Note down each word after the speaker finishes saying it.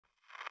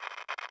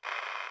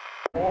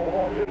Okay.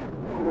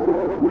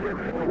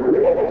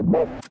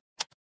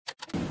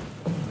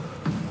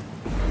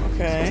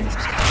 Great.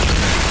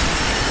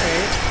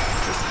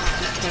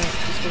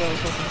 Just what I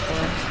was looking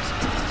for.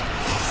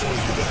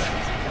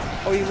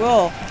 Oh, you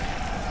will.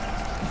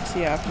 Is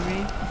he after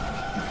me?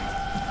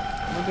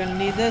 We're gonna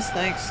need this,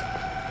 thanks.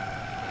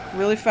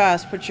 Really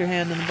fast, put your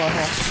hand in the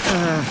butthole.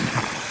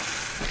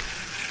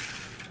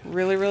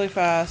 Really, really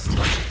fast.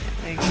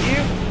 Thank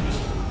you.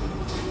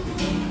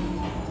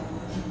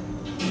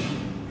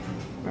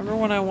 Remember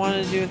when I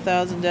wanted to do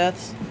 1,000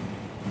 deaths?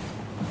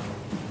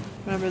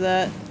 Remember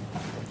that?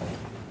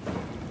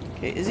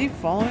 Okay, is he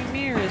following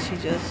me or is he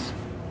just...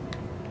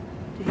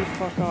 Did he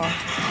fuck off?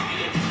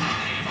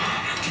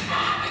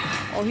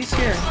 Oh, he's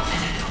here.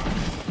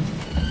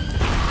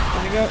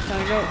 Time to go,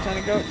 time to go, time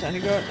to go, time to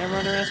go. Never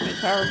underestimate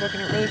power,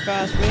 booking it really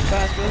fast, really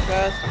fast, really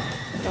fast.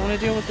 Don't want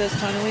to deal with this.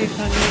 Time to leave,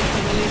 time to leave,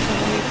 time to leave,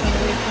 time to leave, time to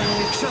leave, time to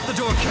leave. Shut the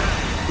door, Cat.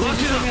 Lock Please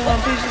it just leave me up.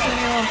 alone, please just leave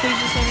me alone, please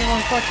just leave me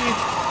alone, fuck you.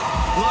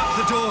 Lock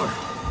the door.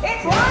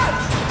 It's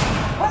locked!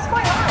 What's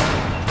going on?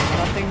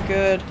 Nothing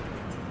good.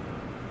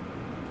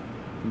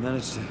 I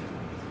managed to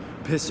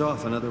piss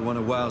off another one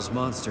of WoW's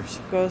monsters.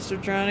 Ghosts are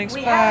drowning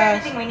We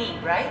fast. have everything we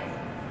need, right?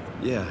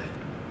 Yeah.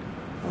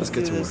 Let's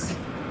get do to this. work.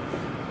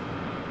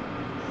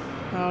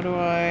 How do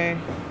I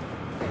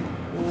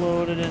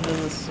load it into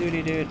the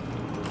sooty dude?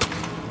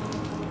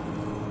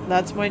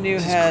 That's my new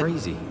This is head.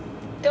 crazy.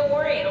 Don't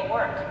worry, it'll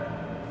work.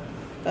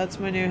 That's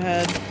my new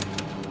head.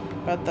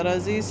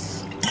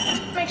 Patarazis.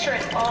 Make sure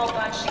it's all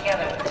bunched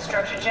together with the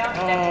structure gel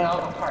connecting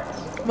all the parts.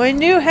 My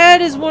new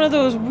head is one of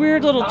those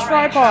weird little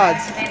tripods.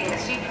 Try activating the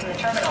suit from the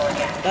terminal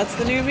again. That's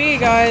the new me,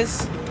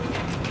 guys.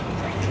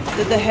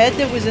 Did the head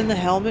that was in the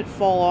helmet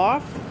fall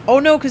off? Oh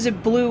no, because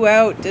it blew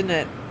out, didn't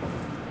it?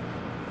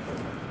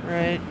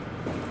 Right.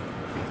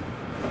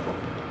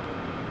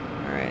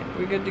 Alright,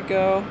 we good to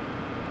go?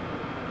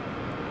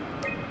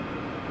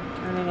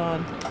 Turn it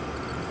on.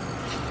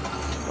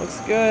 Looks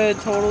good,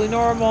 totally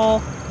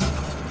normal.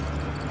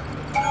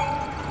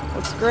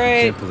 Looks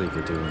great. Can't believe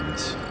we're doing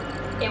this.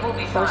 It will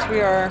be Of fine. course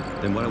we are.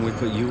 Then why don't we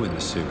put you in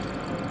the suit?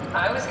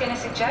 I was going to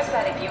suggest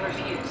that if you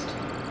refused.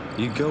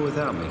 You'd go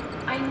without me.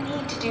 I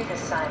need to do this,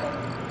 Simon.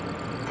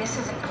 This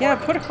is important. Yeah,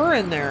 put her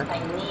in there. I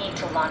need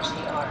to launch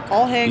the arc.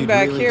 I'll hang You'd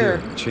back really here.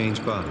 do.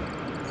 Change body.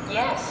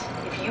 Yes,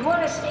 if you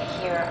want to stay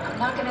here, I'm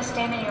not going to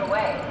stand in your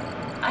way.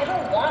 I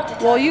don't want to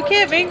tell Well, you what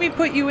can't to make do. me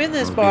put you in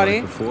this Wanna be body.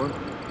 like before,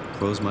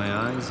 close my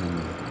eyes and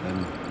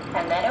then...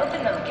 And then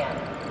open them again.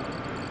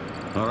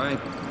 All right,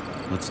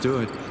 let's do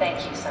it.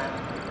 Thank you,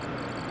 Simon.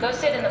 Go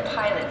sit in the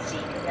pilot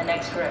seat in the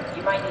next room.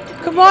 You might need to...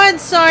 Come on,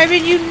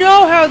 Simon, you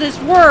know how this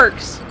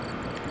works.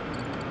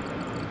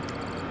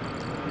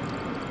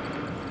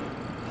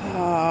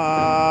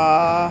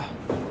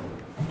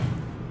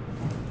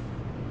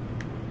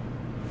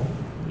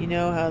 You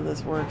know how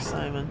this works,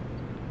 Simon.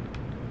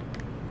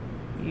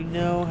 You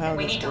know how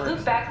We this need to works.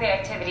 loop back the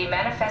activity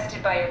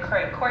manifested by your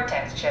current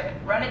Cortex chip,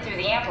 run it through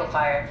the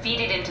amplifier, feed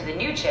it into the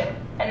new chip,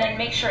 and then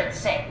make sure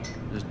it's synced.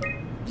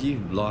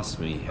 You lost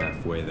me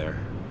halfway there.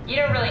 You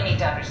don't really need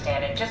to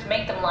understand it, just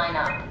make them line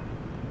up.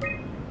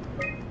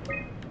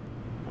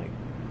 Like,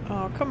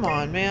 oh, come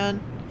on,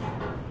 man.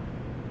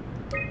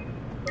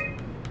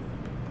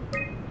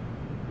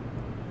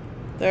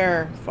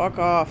 There, fuck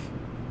off.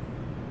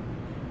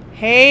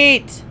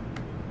 Hate!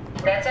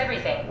 That's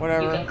everything.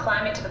 Whatever. You can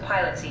climb into the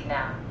pilot seat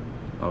now.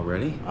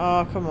 Already?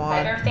 Oh, come I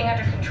have on. everything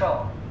under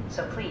control,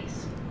 so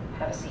please,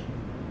 have a seat.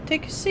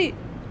 Take a seat.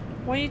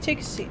 Why don't you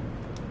take a seat?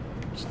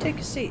 Just take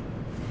a seat.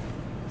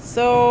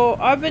 So,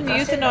 I've been Go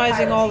sit in the euthanizing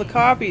pilot all the seat.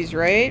 copies,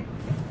 right?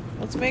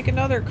 Let's make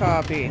another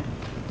copy.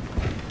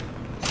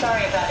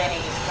 Sorry about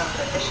any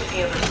discomfort. This should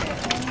be over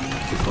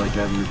soon. Just like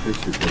having your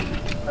picture taken.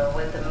 But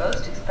with the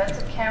most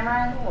expensive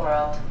camera in the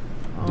world,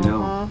 You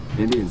know,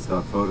 Indian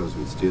stock photos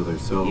would steal their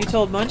souls. You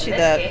told in Munchie this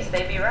that. case,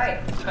 they'd be right.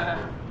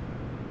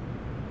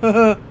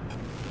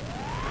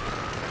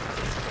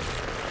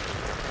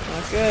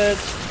 Not good.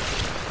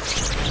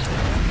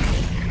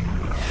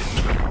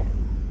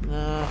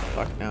 No,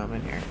 fuck no, I'm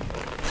in here.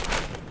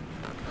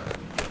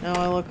 Now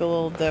I look a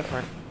little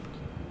different.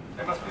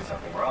 There must be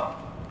something wrong.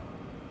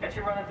 Can't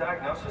you run a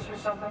diagnosis or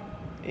something?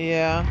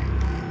 Yeah.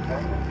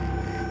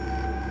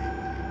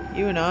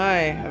 You and I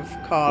have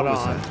caught What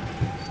was on. that?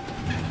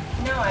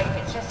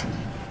 No, it's just,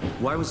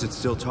 Why was it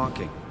still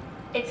talking?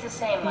 it's the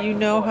same like You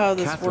know before. how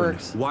this Catherine,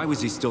 works. why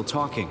was he still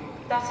talking?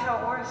 That's how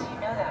it works, you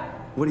know that.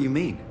 What do you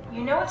mean?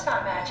 You know it's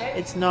not magic.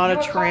 It's not You a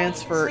were copied.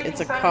 transfer, Sleeping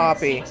it's a Simon in the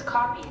copy. seat was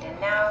copied, and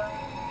now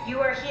you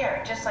are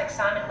here, just like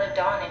Simon lived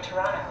on in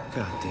Toronto.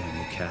 God damn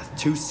you, Kath.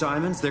 Two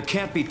Simons? There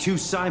can't be two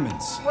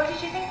Simons. What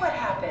did you think would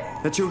happen?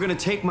 That you were gonna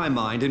take my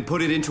mind and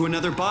put it into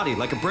another body,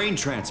 like a brain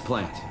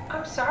transplant.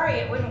 I'm sorry,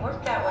 it wouldn't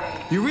work that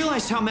way. You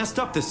realize how messed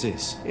up this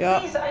is? Yeah.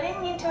 Please, I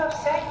didn't mean to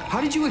upset you.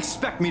 How did you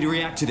expect me to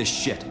react to this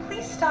shit?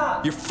 Please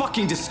stop. You're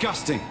fucking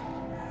disgusting.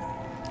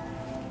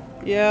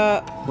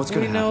 Yeah. What's we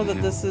gonna know happen that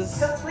to this is.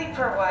 Go sleep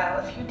for a while,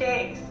 a few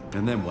days.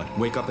 And then what?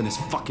 Wake up in this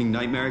fucking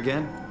nightmare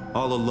again?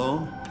 All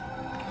alone?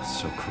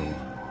 So cruel.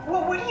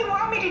 Well, what do you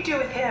want me to do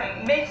with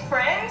him? Make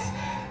friends?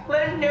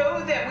 Let him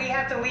know that we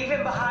have to leave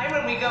him behind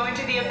when we go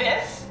into the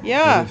abyss?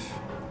 Yeah.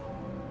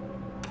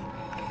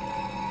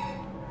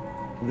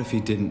 What if he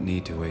didn't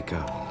need to wake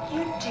up?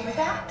 You'd do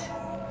that?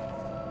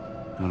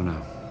 I don't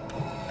know.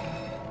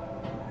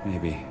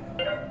 Maybe.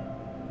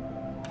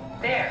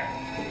 There.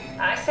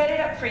 I set it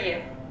up for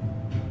you.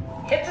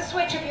 Hit the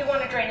switch if you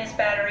want to drain his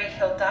battery.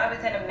 He'll die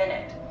within a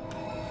minute.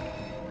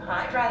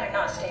 I'd rather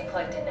not stay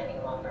plugged in any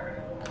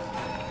longer.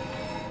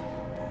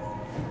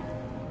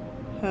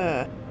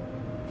 Huh.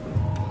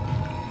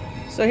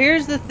 So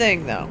here's the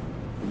thing, though.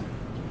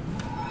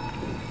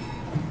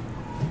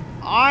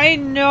 I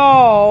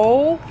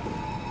know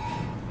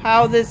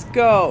how this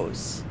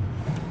goes.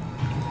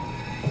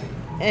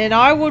 And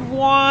I would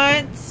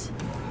want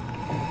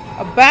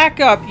a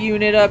backup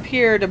unit up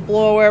here to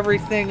blow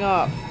everything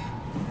up.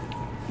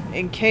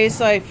 In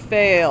case I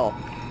fail.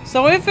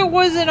 So if it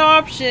was an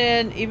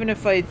option, even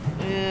if I...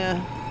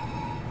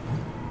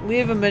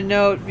 leave him a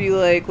note, be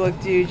like, look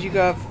dude, you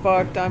got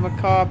fucked, I'm a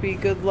copy,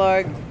 good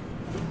luck.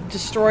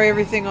 Destroy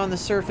everything on the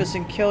surface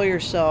and kill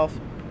yourself.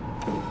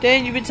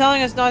 Dane, you've been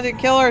telling us not to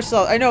kill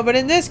ourselves. I know, but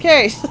in this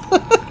case...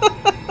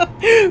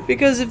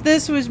 because if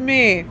this was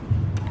me...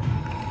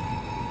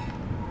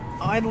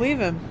 I'd leave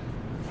him.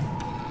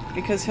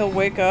 Because he'll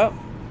wake up.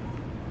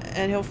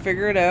 And he'll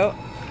figure it out.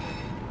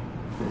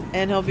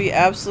 And he'll be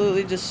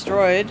absolutely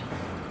destroyed.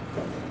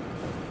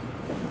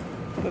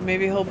 But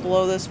maybe he'll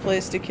blow this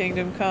place to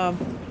Kingdom Come.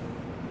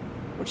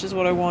 Which is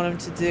what I want him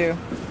to do.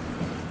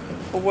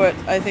 But what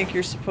I think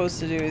you're supposed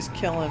to do is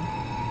kill him.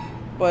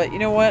 But you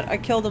know what? I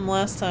killed him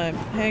last time.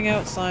 Hang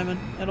out, Simon.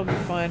 It'll be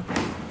fine.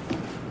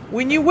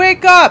 When you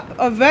wake up,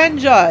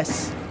 avenge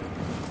us!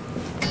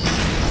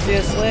 See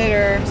us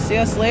later. See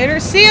us later.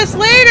 See us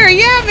later!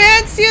 Yeah,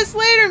 man! See us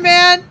later,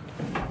 man!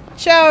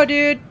 Ciao,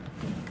 dude.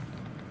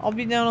 I'll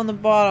be down on the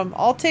bottom.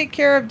 I'll take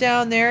care of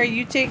down there.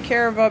 You take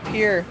care of up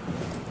here.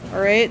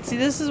 Alright? See,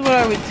 this is what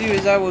I would do,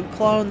 is I would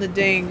clone the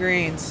Dane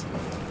Greens.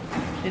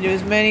 And do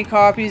as many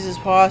copies as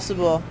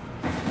possible.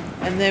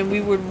 And then we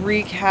would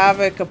wreak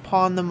havoc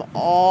upon them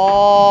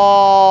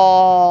all.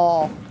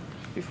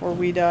 Before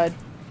we died.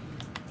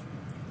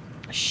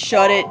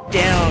 Shut it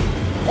down.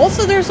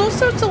 Also, there's all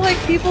sorts of, like,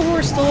 people who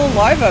are still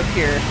alive up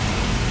here.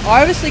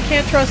 I obviously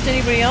can't trust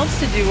anybody else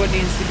to do what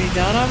needs to be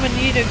done. I'm gonna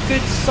need a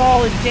good,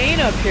 solid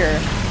Dane up here.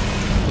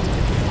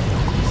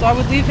 So I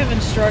would leave him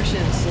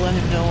instructions to let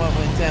him know what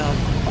went down.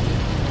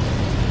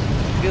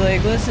 Be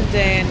like, listen,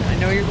 Dane, I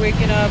know you're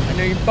waking up. I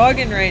know you're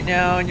bugging right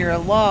now and you're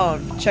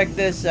alone. Check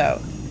this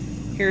out.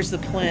 Here's the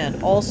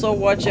plan. Also,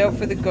 watch out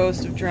for the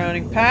ghost of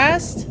drowning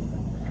past.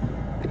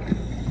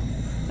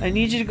 I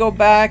need you to go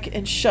back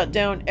and shut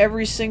down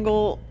every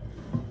single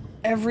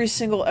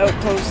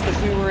outpost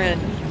that we were in.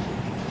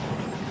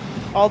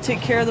 I'll take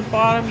care of the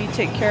bottom, you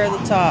take care of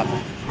the top.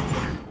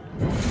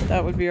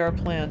 That would be our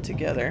plan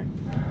together.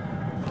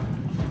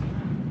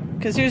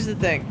 Because here's the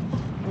thing.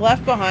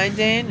 Left Behind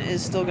Dane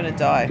is still gonna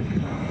die.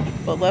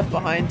 But Left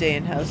Behind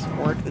Dane has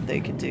work that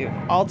they can do.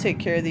 I'll take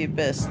care of the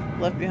abyss.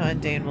 Left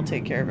Behind Dane will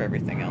take care of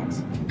everything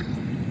else.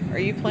 Are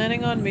you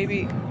planning on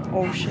maybe...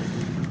 Oh shit.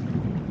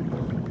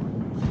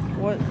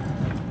 What?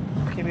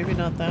 Okay, maybe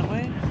not that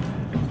way.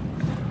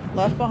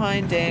 Left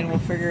Behind Dane, we'll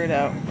figure it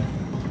out.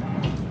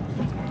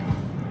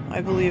 I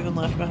believe in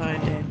Left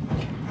Behind Dane.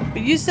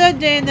 But you said,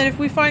 Dane, that if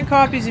we find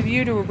copies of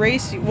you to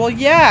erase you... Well,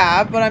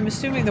 yeah, but I'm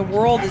assuming the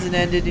world isn't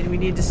ended and we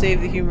need to save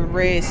the human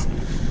race.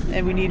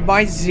 And we need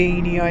my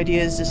zany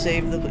ideas to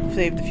save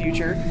the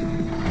future.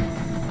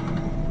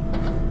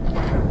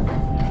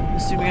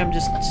 Assuming I'm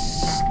just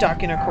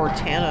stuck in a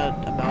Cortana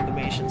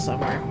amalgamation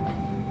somewhere.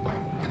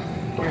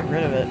 Get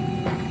rid of it.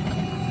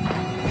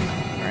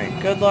 Alright,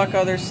 good luck,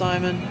 other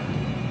Simon.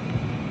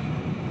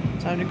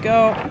 Time to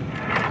go.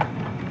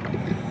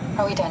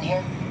 Are we done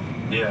here?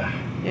 Yeah.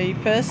 Yeah, you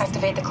pissed?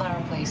 Activate the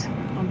clamor, please.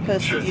 I'm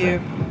pissed at you.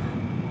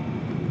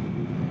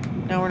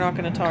 Now we're not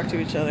going to talk to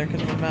each other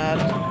because we're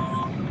mad.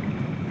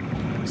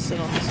 Sit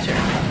on this chair.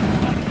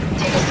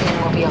 Take a seat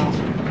and we'll be off.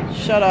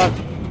 Shut up.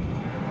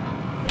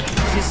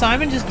 See,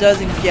 Simon just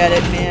doesn't get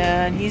it,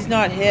 man. He's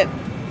not hip.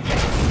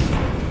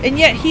 And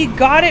yet he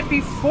got it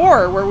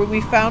before, where when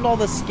we found all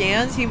the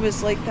scans, he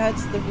was like,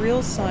 that's the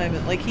real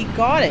Simon. Like, he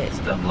got it. It's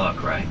dumb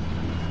luck, right?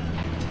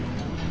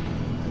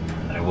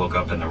 I woke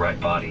up in the right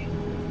body.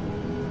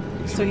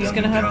 So he's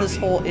gonna have this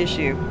whole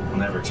issue. I'll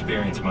never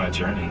experience my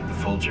journey, the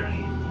full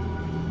journey.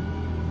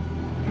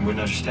 You wouldn't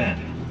understand.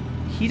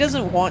 He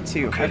doesn't want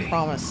to, I Okay.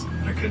 promise.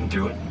 I couldn't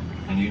do it,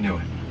 and you knew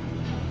it.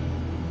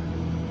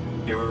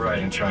 You were right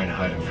in trying to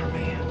hide it from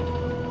me.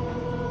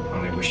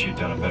 Only wish you'd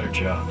done a better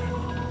job.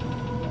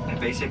 I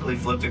basically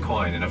flipped a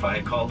coin, and if I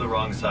had called the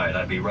wrong side,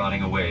 I'd be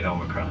rotting away at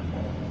Omicron.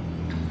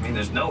 I mean,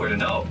 there's nowhere to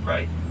know,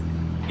 right?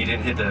 You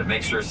didn't hit the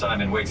make sure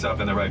Simon wakes up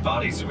in the right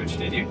body switch,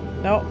 did you?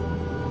 Nope.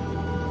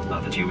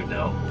 Not that you would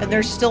know. And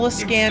there's still a You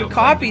scanned still claim to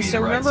copy, be so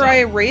the right remember side. I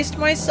erased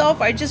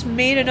myself? I just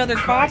made another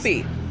Christ.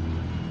 copy.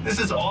 This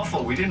is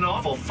awful. We did an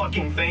awful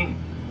fucking thing.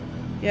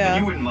 Yeah.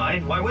 And you wouldn't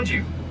mind. Why would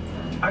you?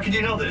 How can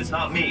you know that it's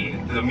not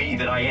me? The me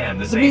that I am.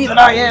 The The same me that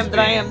I am, always that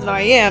I been? am, that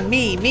I am.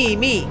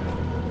 Me.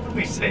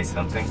 Please say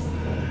something.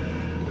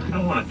 I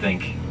don't want to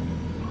think.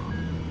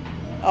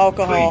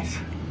 Alcohol. Please.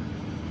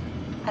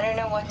 I don't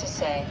know what to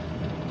say.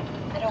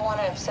 I don't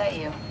want to upset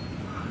you.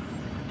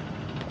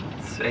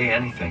 Say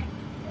anything.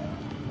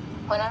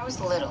 When I was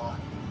little,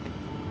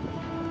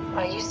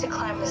 I used to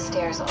climb the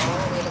stairs all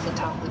the way to the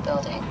top of the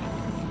building.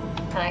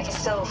 And I can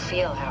still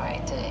feel how I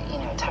had to,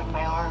 tuck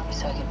my arms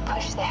so I could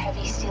push the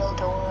heavy steel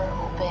door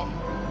open.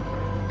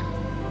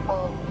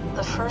 Well,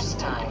 the first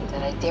time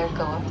that I dared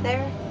go up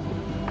there,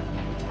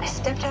 I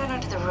stepped out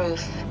onto the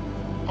roof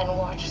and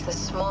watched the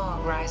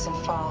smog rise and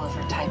fall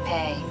over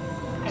Taipei.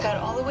 I got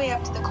all the way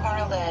up to the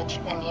corner ledge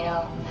and,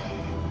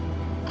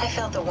 I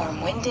felt the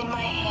warm wind in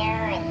my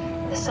hair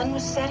and the sun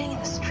was setting and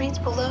the streets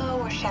below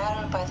were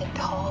shadowed by the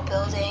tall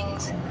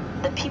buildings.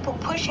 The people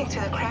pushing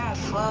through the crowd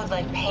flowed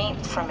like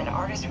paint from an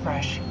artist's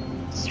brush.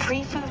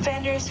 Street food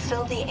vendors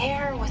filled the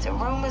air with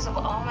aromas of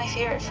all my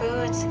favorite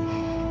foods.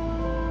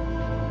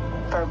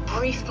 For a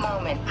brief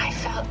moment, I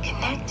felt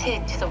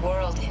connected to the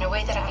world in a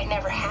way that I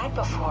never had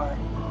before.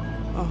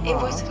 It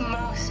was the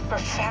most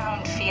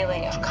profound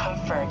feeling of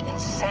comfort and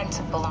sense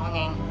of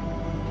belonging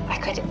I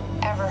could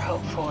ever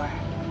hope for.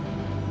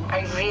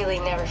 I really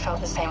never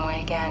felt the same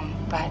way again,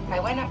 but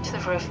I went up to the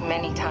roof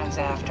many times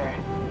after.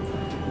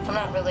 I'm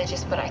not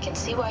religious, but I can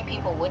see why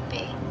people would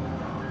be.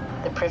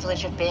 The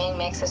privilege of being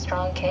makes a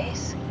strong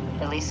case,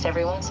 at least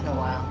every once in a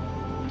while.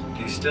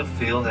 Do you still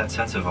feel that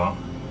sense of awe?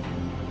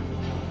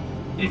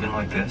 Even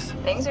like this?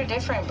 Things are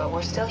different, but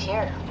we're still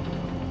here.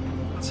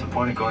 What's the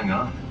point of going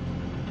on?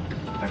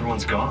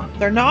 Everyone's gone.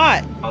 They're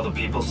not. All the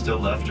people still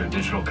left are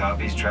digital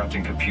copies trapped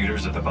in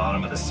computers at the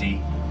bottom of the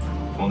sea.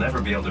 We'll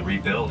never be able to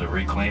rebuild or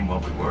reclaim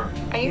what we were.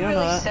 Are you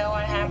really so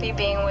unhappy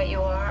being what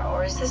you are,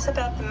 or is this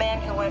about the man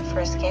who went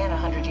for a scan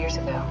 100 years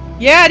ago?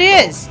 Yeah, it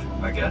is.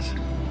 I guess.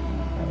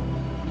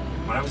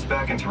 When I was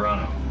back in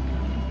Toronto,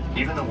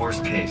 even the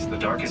worst case, the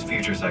darkest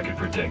futures I could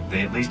predict,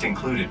 they at least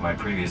included my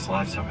previous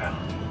life somehow.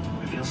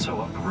 I feel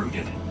so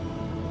uprooted.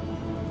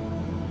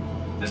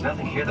 There's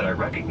nothing here that I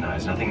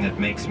recognize, nothing that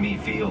makes me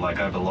feel like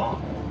I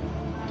belong.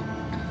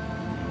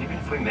 Even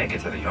if we make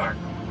it to the Ark,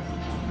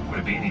 would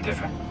it be any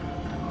different?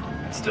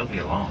 I'd still be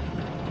alone.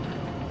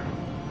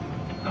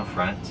 No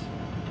friends.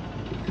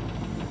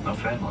 No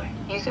family.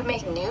 You could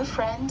make new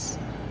friends.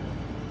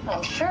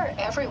 I'm sure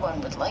everyone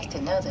would like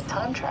to know the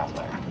time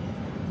traveler.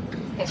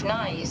 If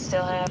not, you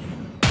still have...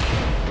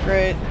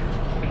 Great.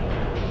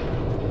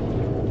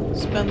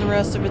 Spend the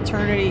rest of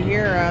eternity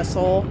here,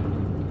 asshole.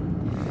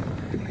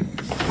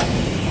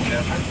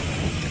 Catherine?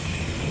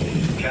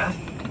 Kath?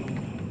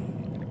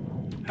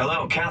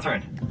 Hello,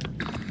 Catherine.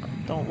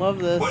 Don't love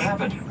this. What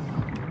happened?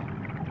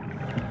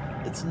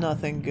 It's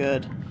nothing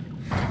good.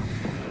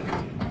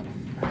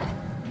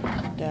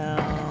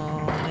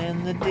 Down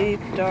in the deep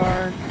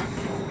dark.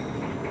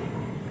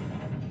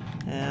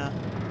 Yeah.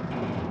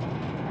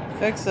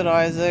 Fix it,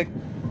 Isaac.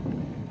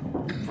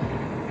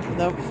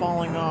 Without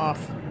falling off.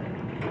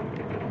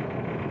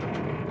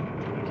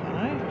 Can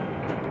I?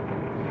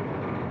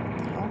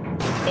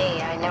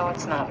 Hey, I know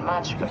it's not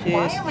much, but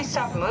why don't we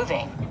stop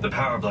moving? The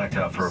power blacked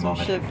out for a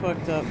moment. Shit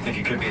fucked up. Think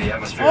it could be the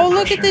atmosphere. Oh,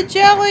 look at the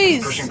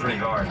jellies! Pushing pretty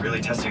hard,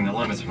 really testing the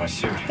limits of my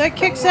suit. That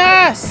kicks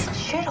ass! It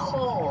should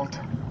hold.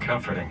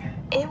 Comforting.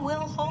 It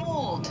will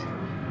hold.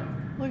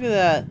 Look at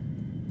that.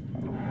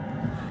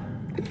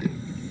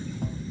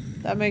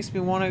 That makes me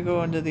want to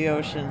go into the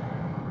ocean.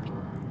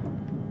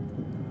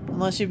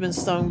 Unless you've been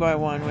stung by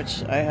one,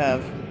 which I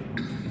have.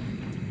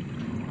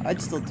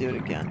 I'd still do it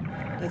again.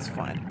 It's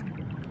fine.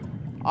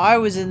 I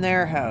was in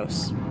their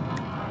house.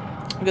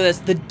 Look at this.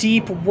 The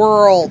deep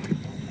world.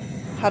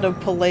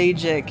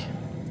 Hadopelagic.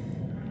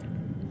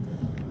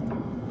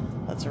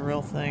 That's a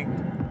real thing.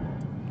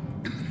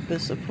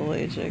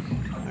 Bisopelagic.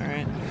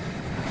 Alright.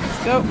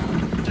 Let's go.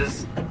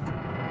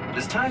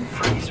 Does time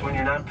freeze when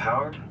you're not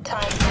powered?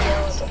 Time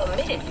feels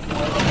omitted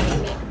more than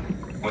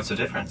anything. What's the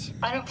difference?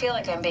 I don't feel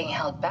like I'm being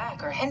held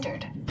back or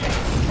hindered.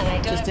 And I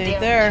don't Just have the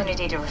ain't there.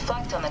 opportunity to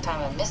reflect on the time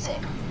I'm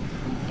missing.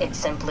 It's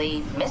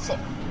simply missing.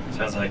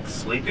 Sounds like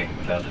sleeping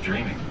without the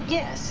dreaming.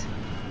 Yes.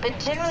 But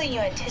generally you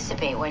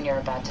anticipate when you're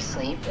about to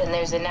sleep, and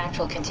there's a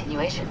natural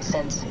continuation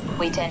since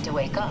we tend to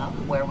wake up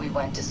where we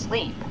went to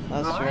sleep.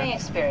 That's My true.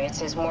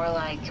 experience is more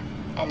like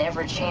an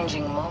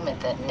ever-changing moment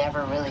that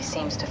never really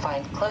seems to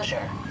find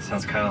closure.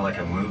 Sounds kind of like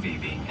a movie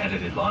being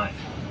edited live.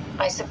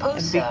 I suppose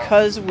And so.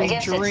 because we I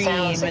guess dream,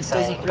 sounds it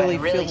exciting, doesn't but really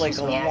it really feel like keeps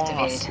a me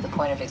activated loss. to the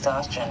point of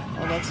exhaustion.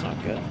 Oh, that's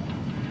not good.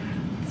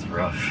 It's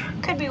rough.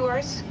 Could be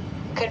worse.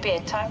 Could be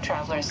a time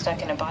traveler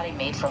stuck in a body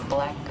made from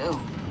black goo.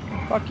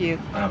 Fuck you.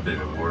 That'd be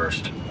the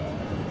worst.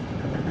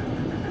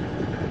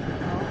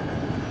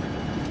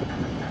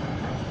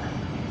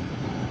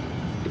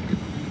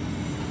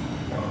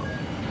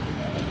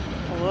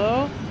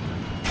 Hello?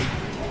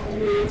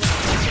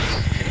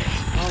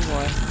 Oh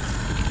boy.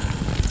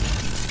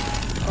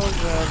 Oh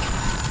god.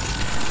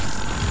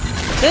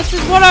 This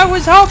is what I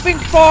was hoping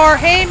for!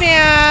 Hey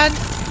man!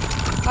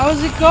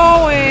 How's it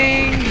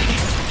going?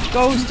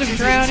 Ghost of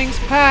Drowning's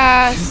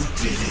Pass.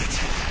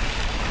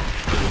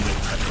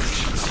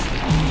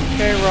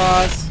 Okay,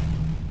 Ross.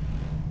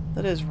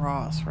 That is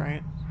Ross,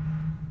 right?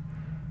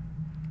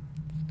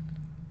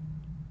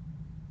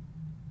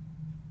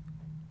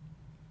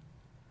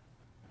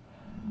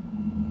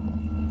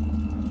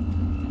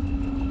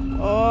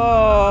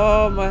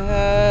 Oh, my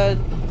head.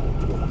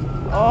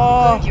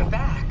 Oh. Good, you're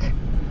back.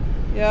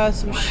 Yeah,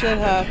 some shit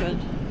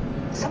happened.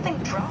 Something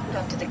dropped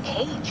onto the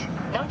cage.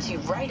 Knocked you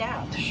right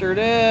out. Sure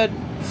did.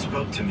 It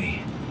spoke to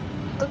me.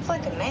 Looked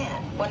like a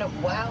man. One of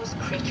WoW's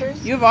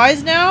creatures. You have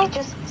eyes now? It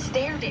just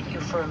stared at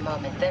you for a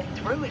moment, then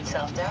threw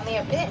itself down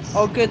the abyss.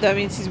 Oh, good. That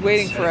means he's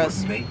waiting It for said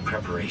us. Make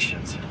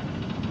preparations.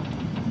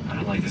 I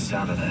don't like the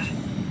sound of that.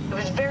 It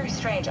was very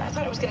strange. I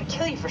thought it was going to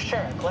kill you for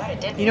sure. Glad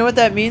it didn't. You know what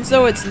that means,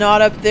 though? It's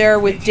not up there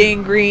with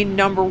Dane Green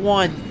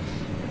 #1.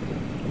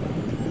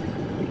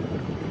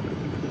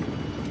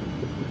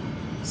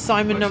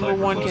 Simon Looks like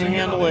we're #1 can closing in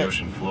handle on the it.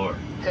 ocean floor.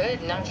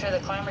 Good. Not sure the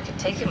climber could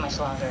take it much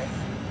longer.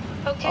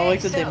 Okay, I like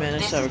that they so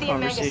managed to this have is a the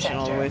Omega conversation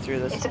all the Sector. way through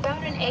this. It's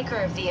about an acre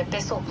of the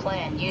abyssal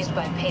plan used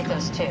by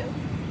Pathos-II.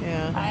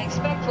 Yeah. I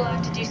expect we'll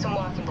have to do some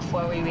walking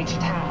before we reach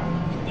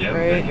town. You ever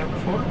Right. been here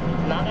before?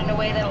 Not in a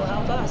way that'll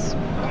help us.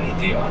 Right,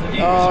 the other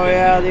Oh,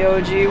 yeah, the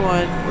OG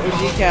one.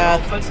 OG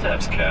Kath.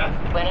 Footsteps, Kath.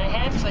 When I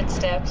had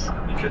footsteps,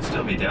 You could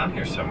still be down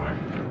here somewhere.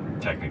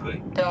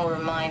 Technically. don't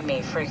remind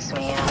me, freaks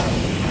me out.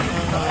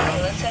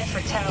 Alright, let's head for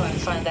Tau and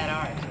find that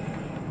ark.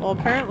 Well,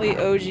 apparently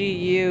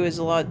OGU is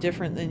a lot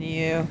different than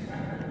you.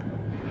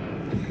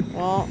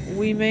 Well,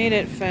 we made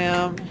it,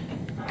 fam.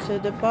 To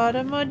the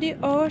bottom of the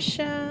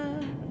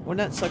ocean.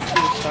 Wouldn't that suck if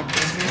we were stuck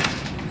in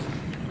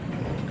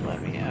here?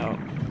 Let me out.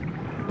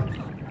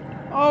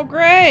 Oh,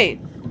 great!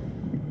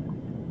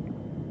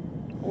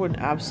 I wouldn't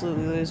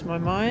absolutely lose my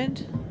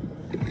mind.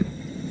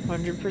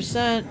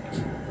 100%.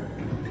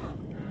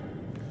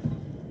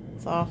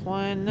 It's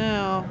offline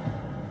now.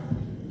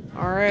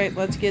 Alright,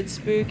 let's get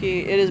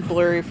spooky. It is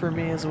blurry for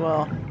me as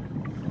well.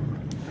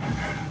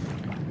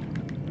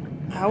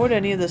 How would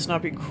any of this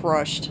not be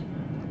crushed?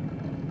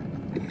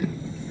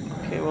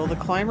 Okay, well the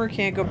climber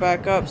can't go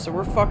back up, so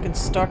we're fucking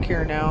stuck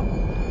here now.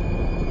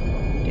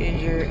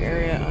 Danger,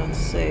 area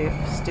unsafe.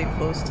 Stay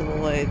close to the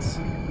lights.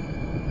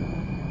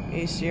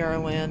 ACR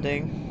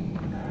landing.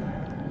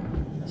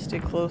 Stay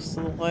close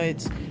to the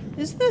lights.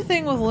 Isn't the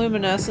thing with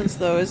luminescence,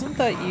 though, isn't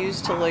that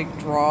used to, like,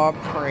 draw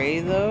prey,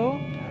 though?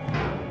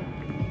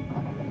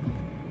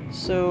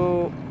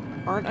 So,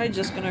 aren't I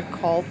just gonna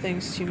call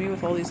things to me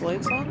with all these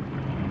lights on?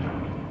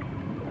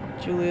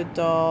 Juliet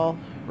Doll,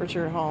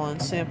 Richard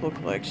Holland, sample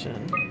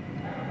collection.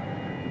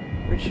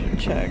 Richard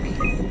check.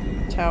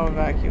 Tau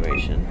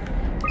evacuation.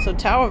 So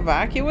Tau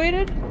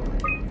evacuated?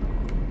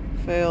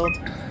 Failed.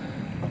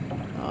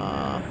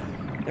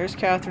 There's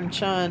Catherine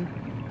Chun.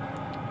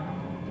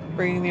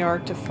 Bringing the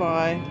Ark to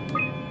Phi.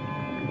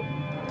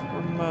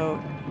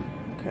 Remote.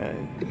 Okay.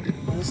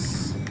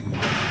 This...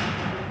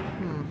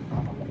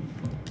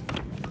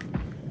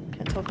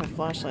 Can't tell if my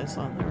flashlight's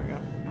on. There we go.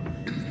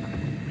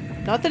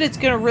 Not that it's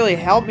gonna really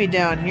help me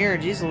down here.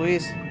 Jeez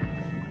Louise.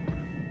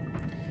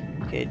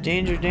 Okay,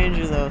 danger,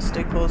 danger though.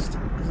 Stay close to...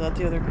 Is that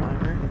the other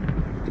climber?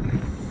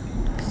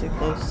 Stay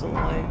close to the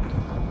light.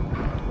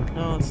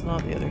 No, it's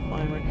not the other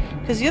climber.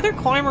 Because the other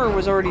climber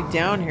was already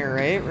down here,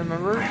 right?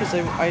 Remember? Because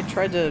I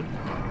tried to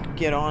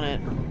get on it.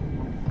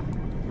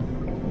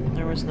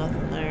 There was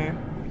nothing there.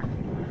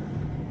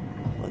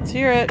 Let's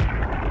hear it.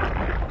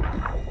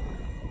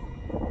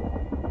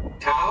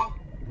 Tau?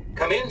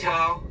 Come in,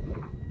 Tau.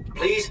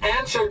 Please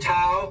answer,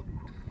 Tau.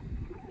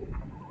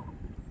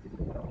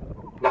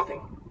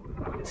 Nothing.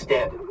 It's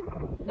dead.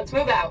 Let's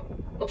move out.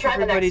 We'll try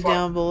Everybody the next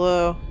down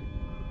below.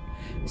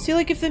 See,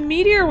 like, if the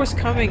meteor was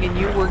coming and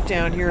you worked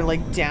down here,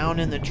 like, down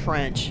in the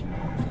trench,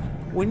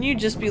 wouldn't you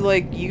just be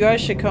like, you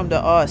guys should come to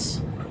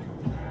us?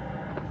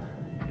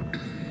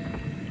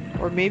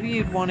 Or maybe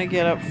you'd want to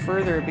get up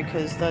further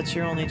because that's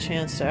your only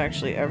chance to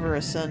actually ever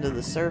ascend to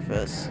the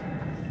surface.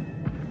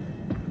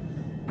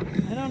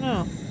 I don't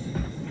know.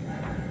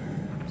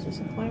 Is this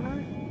a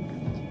climber?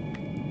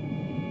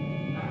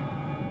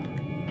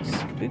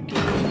 Spooky.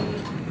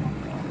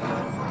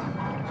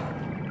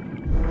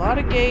 A lot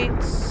of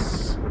gates.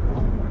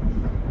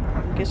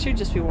 I guess you'd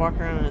just be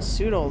walking around in a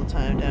suit all the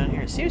time down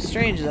here. It seems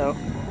strange though.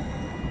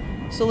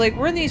 So like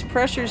we're in these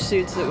pressure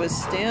suits that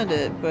withstand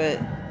it, but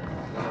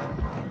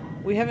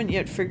we haven't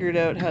yet figured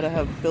out how to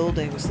have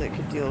buildings that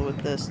could deal with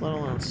this, let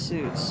alone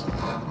suits. We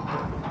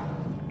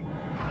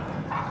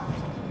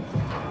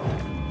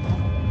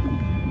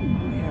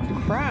have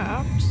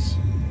crafts.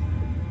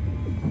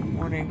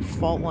 Warning,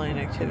 fault line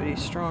activity,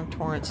 strong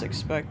torrents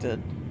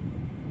expected.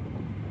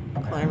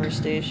 Climber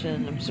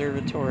station,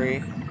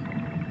 observatory,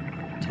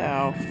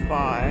 Tau,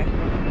 Phi.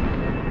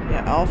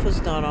 Yeah,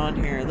 Alpha's not on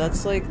here.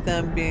 That's like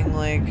them being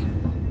like,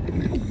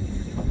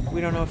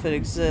 we don't know if it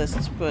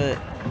exists, but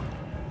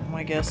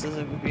my guess is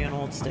it would be an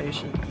old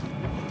station.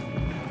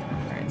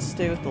 Alright,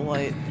 stay with the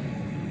light.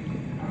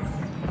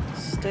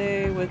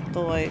 Stay with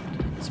the light.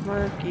 It's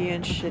murky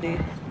and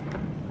shitty.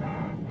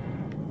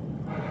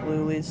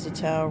 Blue leads to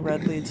Tau,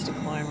 red leads to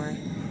Climber.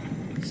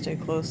 Stay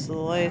close to the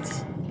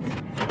lights.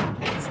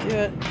 Let's do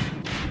it.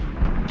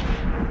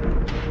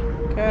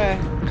 Okay,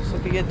 so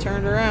if we get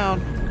turned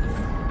around,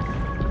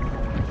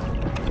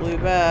 blue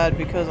bad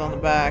because on the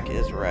back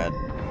is red.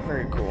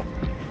 Very cool.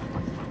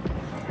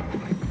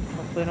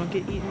 Hopefully I don't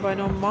get eaten by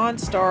no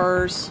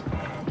monsters.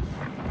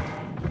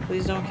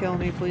 Please don't kill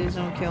me, please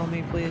don't kill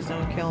me, please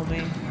don't kill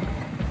me.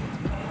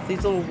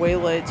 These little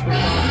waylights were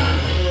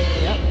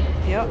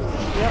Yep.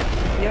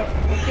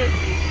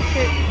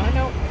 Okay.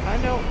 I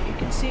know. You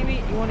can see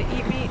me. You want to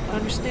eat me.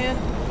 Understand?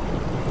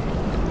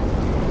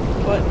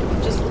 But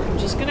I'm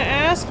just gonna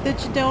ask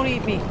that you don't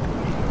eat me.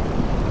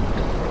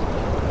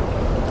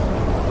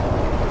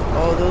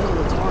 Oh, those are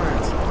the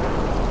torrents.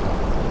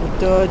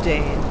 Duh,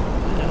 Dane.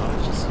 I know.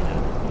 Just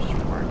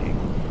remarking.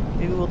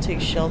 Maybe we'll take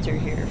shelter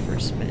here for a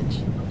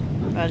smidge.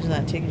 Imagine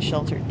that, taking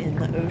shelter in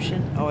the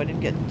ocean. Oh, I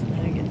didn't get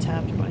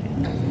tapped by it.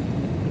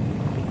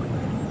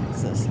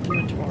 What's this?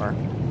 Inventory.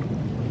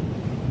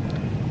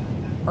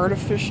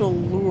 Artificial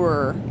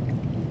lure.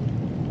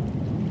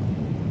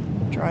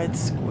 Dried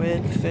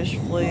squid, fish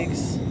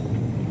flakes,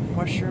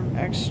 mushroom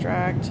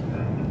extract.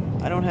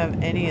 I don't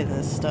have any of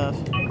this stuff.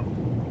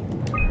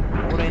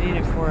 What would I need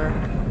it for?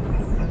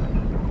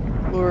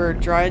 Lure,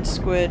 dried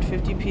squid,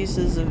 50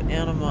 pieces of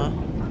anima.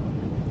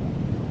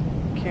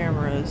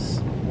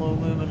 Cameras, low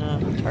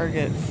lumina,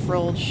 target,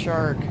 frilled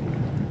shark.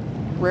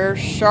 Rare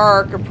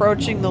shark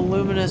approaching the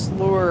luminous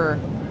lure.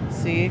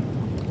 See?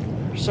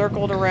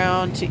 Circled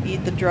around to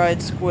eat the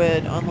dried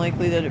squid.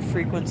 Unlikely that it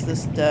frequents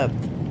this depth.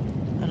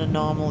 An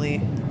anomaly.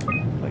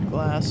 By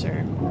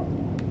Glasser.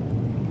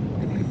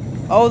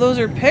 Oh, those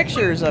are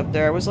pictures up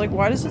there. I was like,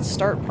 why does it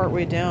start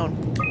partway down?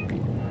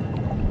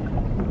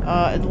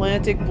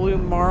 Atlantic blue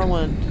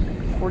marlin.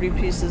 40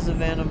 pieces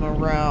of anima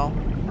row.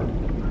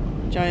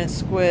 Giant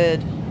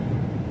squid.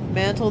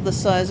 Mantle the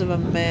size of a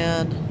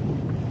man.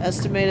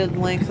 Estimated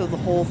length of the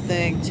whole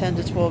thing, 10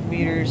 to 12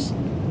 meters.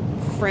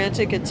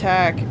 Frantic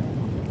attack.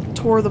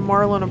 Tore the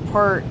marlin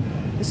apart.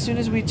 As soon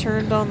as we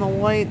turned on the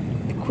light,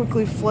 it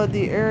quickly fled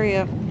the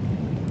area.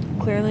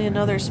 Clearly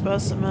another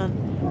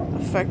specimen.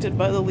 Affected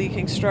by the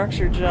leaking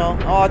structure gel.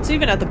 Oh, it's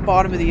even at the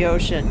bottom of the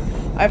ocean.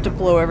 I have to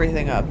blow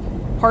everything up.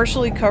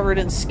 Partially covered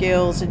in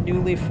scales and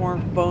newly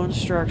formed bone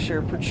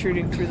structure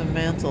protruding through the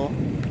mantle.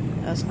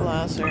 S.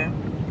 Glasser.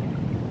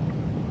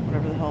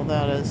 Whatever the hell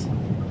that is.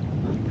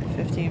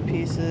 15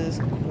 pieces.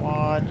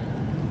 Quad.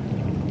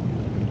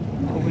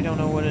 But we don't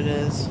know what it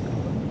is.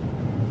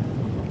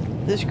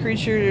 This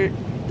creature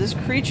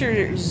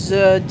is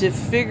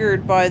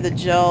disfigured by the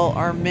gel,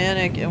 are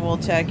manic and will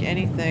attack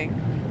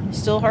anything.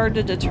 Still hard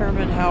to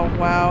determine how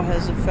WoW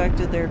has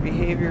affected their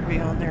behavior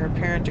beyond their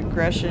apparent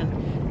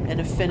aggression and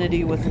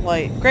affinity with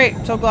light. Great,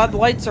 so glad the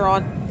lights are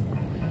on.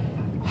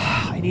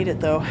 I need it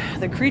though.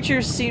 The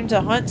creatures seem to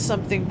hunt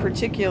something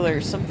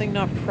particular, something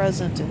not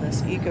present in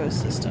this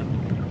ecosystem.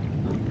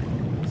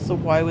 So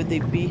why would they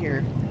be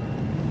here?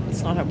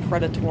 That's not how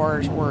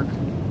predators work.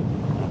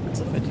 What happens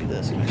if I do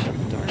this? Can I shut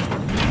the door?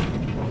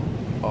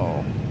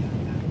 Oh.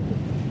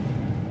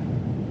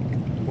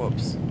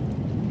 Whoops.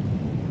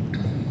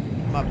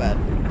 My bad.